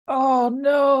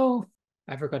no,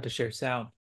 I forgot to share sound.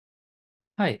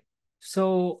 Hi.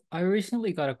 So I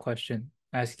recently got a question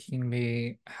asking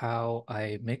me how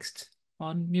I mixed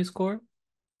on MuseScore.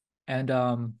 And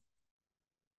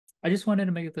I just wanted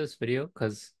to make this video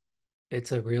because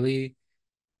it's a really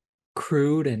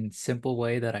crude and simple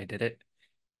way that I did it.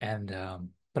 And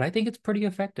but I think it's pretty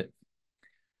effective.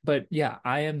 But yeah,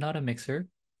 I am not a mixer.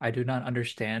 I do not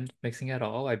understand mixing at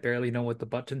all. I barely know what the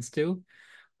buttons do.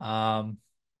 Um,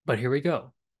 but here we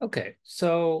go. Okay,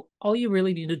 so all you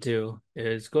really need to do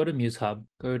is go to MuseHub,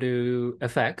 go to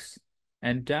Effects,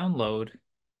 and download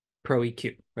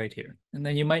ProEQ right here. And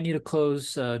then you might need to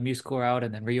close MuseScore out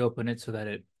and then reopen it so that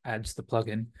it adds the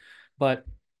plugin. But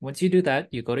once you do that,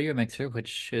 you go to your mixer,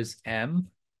 which is M,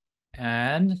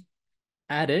 and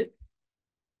add it,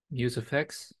 Muse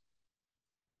Effects,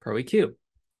 ProEQ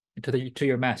to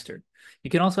your master.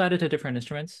 You can also add it to different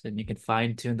instruments and you can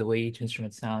fine tune the way each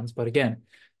instrument sounds. But again,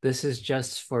 this is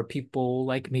just for people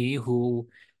like me who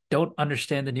don't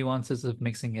understand the nuances of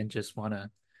mixing and just want to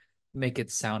make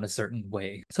it sound a certain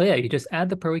way. So yeah, you just add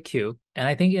the Pro EQ, and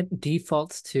I think it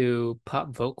defaults to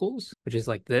pop vocals, which is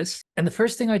like this. And the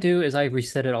first thing I do is I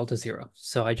reset it all to 0.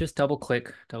 So I just double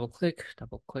click, double click,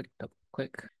 double click, double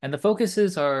click. And the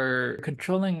focuses are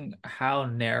controlling how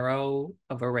narrow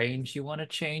of a range you want to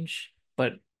change,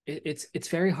 but it's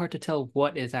very hard to tell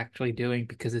what it's actually doing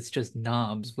because it's just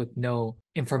knobs with no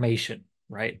information,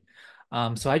 right?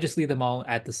 So I just leave them all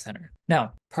at the center.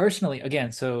 Now, personally,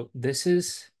 again, so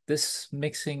this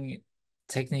mixing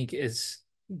technique is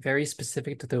very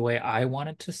specific to the way I want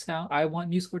it to sound. I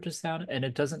want MuseScore to sound, and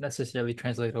it doesn't necessarily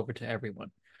translate over to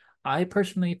everyone. I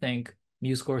personally think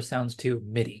MuseScore sounds too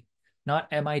MIDI,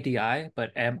 not MIDI,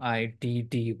 but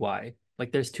MIDDY.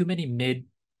 Like there's too many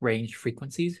mid-range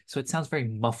frequencies, so it sounds very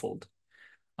muffled.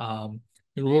 Like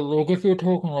if you're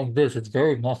talking like this, it's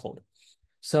very muffled.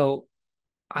 So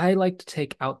I like to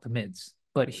take out the mids,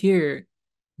 but here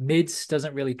mids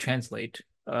doesn't really translate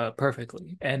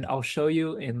perfectly. And I'll show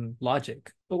you in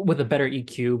Logic with a better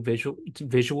EQ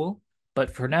visual.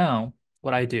 But for now,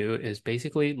 what I do is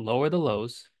basically lower the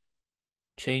lows,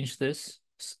 change this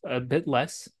a bit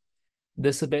less,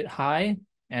 this a bit high,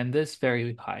 and this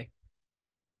very high.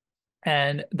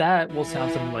 And that will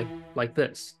sound something like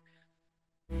this.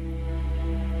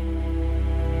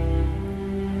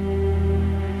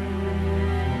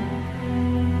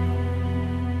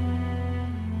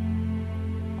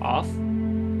 Off.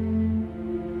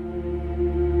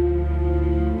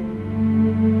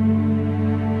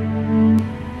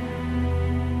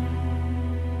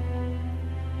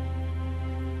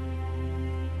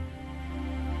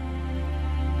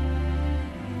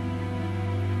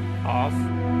 Off.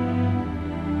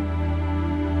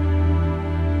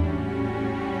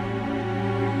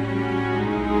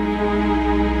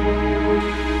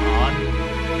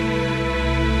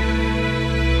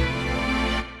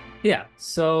 Yeah,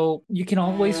 so you can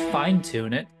always fine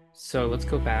tune it. So let's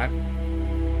go back.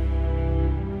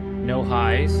 No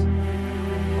highs,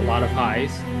 a lot of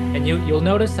highs. And you'll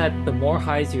notice that the more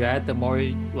highs you add, the more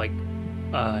like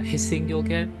hissing you'll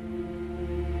get.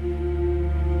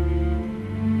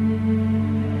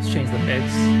 Let's change the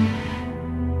mids.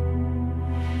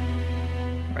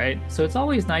 Right? So it's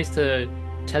always nice to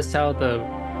test out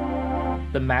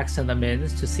the max and the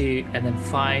mins to see and then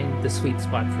find the sweet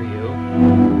spot for you.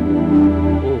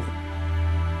 Ooh.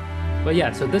 But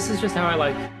yeah, so this is just how I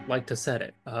like to set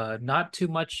it. Not too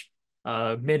much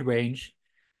mid-range.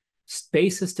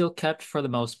 Space is still kept for the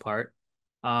most part.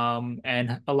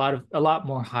 And a lot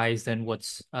more highs than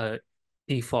what's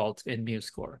default in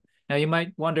MuseScore. Now you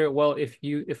might wonder, well,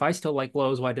 if I still like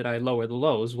lows, why did I lower the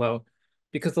lows? Well,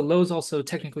 because the lows also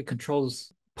technically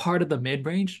controls part of the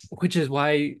mid-range, which is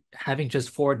why having just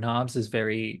 4 knobs is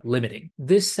very limiting.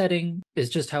 This setting is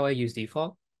just how I use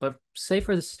default. But say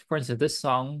for instance, this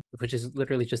song, which is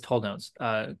literally just whole notes,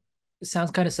 it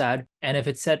sounds kind of sad. And if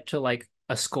it's set to like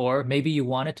a score, maybe you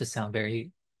want it to sound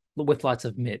very with lots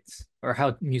of mids, or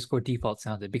how MuseScore default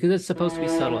sounded, because it's supposed to be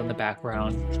subtle in the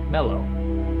background, mellow.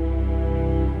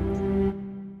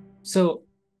 So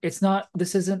it's not.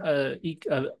 This isn't a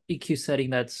EQ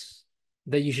setting that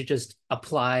you should just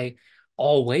apply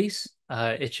always.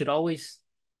 It should always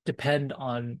depend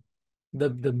on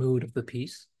the mood of the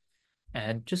piece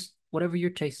and just whatever your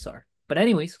tastes are. But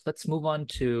anyways, let's move on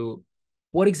to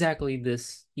what exactly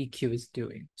this EQ is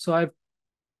doing. So I've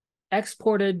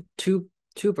exported two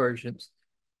versions,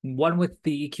 one with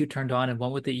the EQ turned on and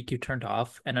one with the EQ turned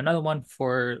off, and another one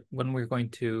for when we're going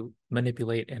to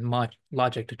manipulate in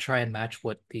Logic to try and match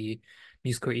what the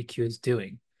MuseScore EQ is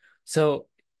doing. So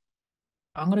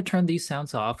I'm going to turn these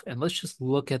sounds off and let's just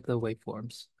look at the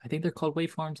waveforms. I think they're called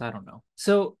waveforms. I don't know.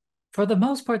 So for the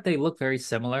most part, they look very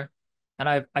similar.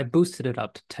 And I boosted it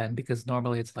up to 10 because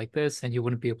normally it's like this and you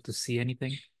wouldn't be able to see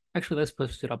anything. Actually, let's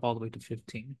push it up all the way to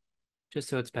 15 just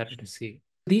so it's better to see.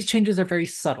 These changes are very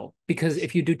subtle because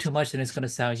if you do too much, then it's going to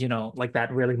sound, like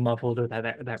that really muffled or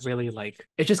that really like,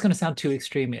 it's just going to sound too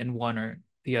extreme in one or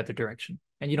the other direction.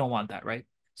 And you don't want that, right?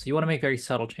 So you want to make very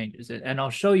subtle changes. And I'll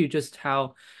show you just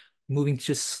how moving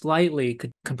just slightly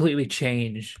could completely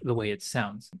change the way it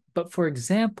sounds. But for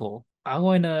example, I'm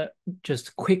going to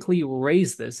just quickly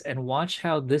raise this and watch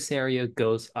how this area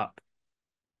goes up.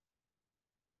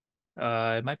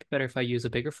 It might be better if I use a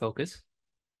bigger focus.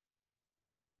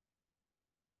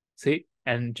 See?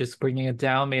 And just bringing it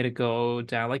down made it go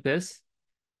down like this.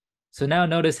 So now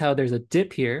notice how there's a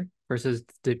dip here versus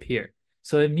the dip here.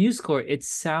 So in MuseScore, it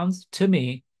sounds to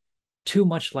me too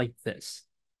much like this,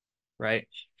 right?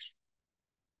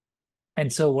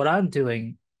 And so what I'm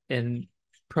doing in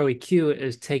ProEQ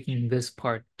is taking this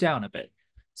part down a bit.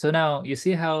 So now you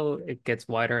see how it gets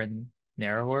wider and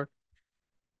narrower?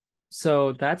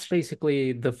 So that's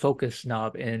basically the focus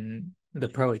knob in the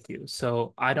ProEQ.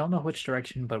 So I don't know which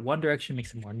direction, but one direction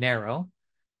makes it more narrow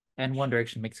and one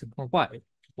direction makes it more wide.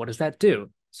 What does that do?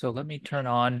 So let me turn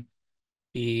on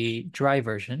the dry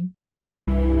version.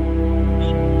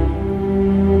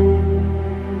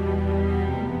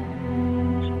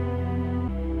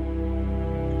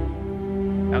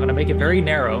 I'm going to make it very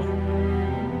narrow.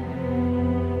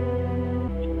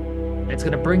 It's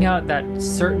going to bring out that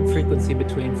certain frequency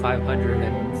between 500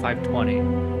 and 520.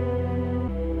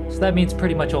 So that means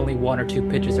pretty much only one or two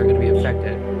pitches are going to be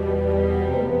affected.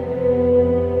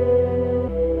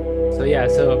 So yeah,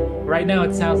 so right now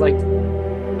it sounds like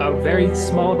a very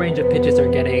small range of pitches are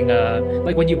getting,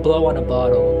 like when you blow on a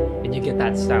bottle and you get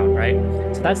that sound, right?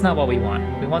 So that's not what we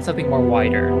want. We want something more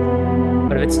wider.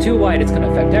 But if it's too wide, it's going to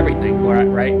affect everything,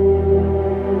 right?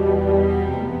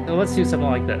 So let's do something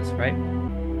like this, right?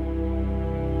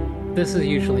 This is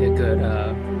usually a good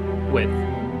width.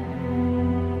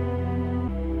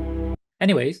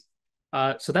 Anyways,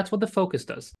 so that's what the focus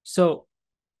does. So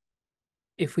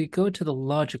if we go to the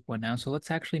logic one now, so let's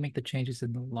actually make the changes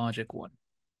in the logic one.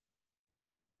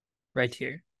 Right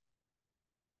here.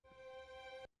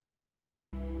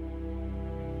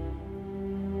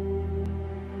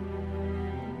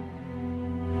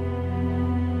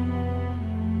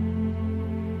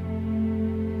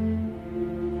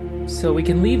 So we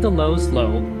can leave the lows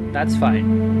low, that's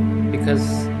fine,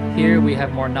 because here we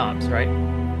have more knobs, right?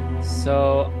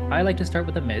 So I like to start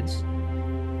with the mids.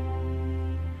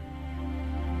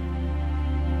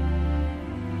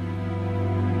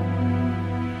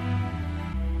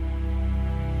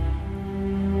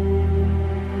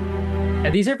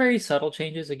 And these are very subtle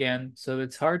changes again, so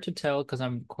it's hard to tell because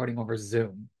I'm recording over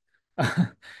Zoom.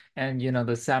 And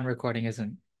the sound recording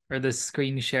isn't, or the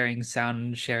screen sharing,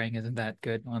 sound sharing isn't that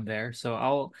good on there.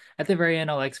 So at the very end,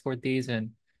 I'll export these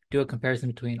and do a comparison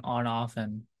between on, off,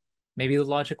 and maybe the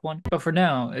logic one. But for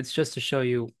now, it's just to show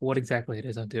you what exactly it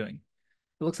is I'm doing.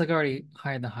 It looks like I already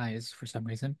hired the highs for some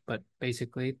reason, but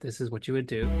basically this is what you would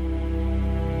do.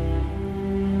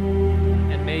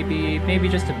 And maybe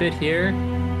just a bit here.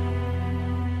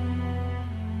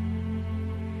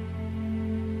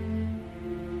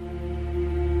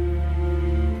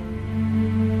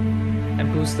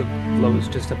 Boost the lows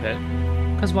just a bit,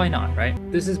 because why not, right?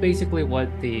 This is basically what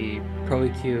the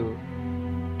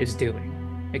ProEQ is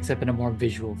doing, except in a more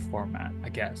visual format, I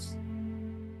guess.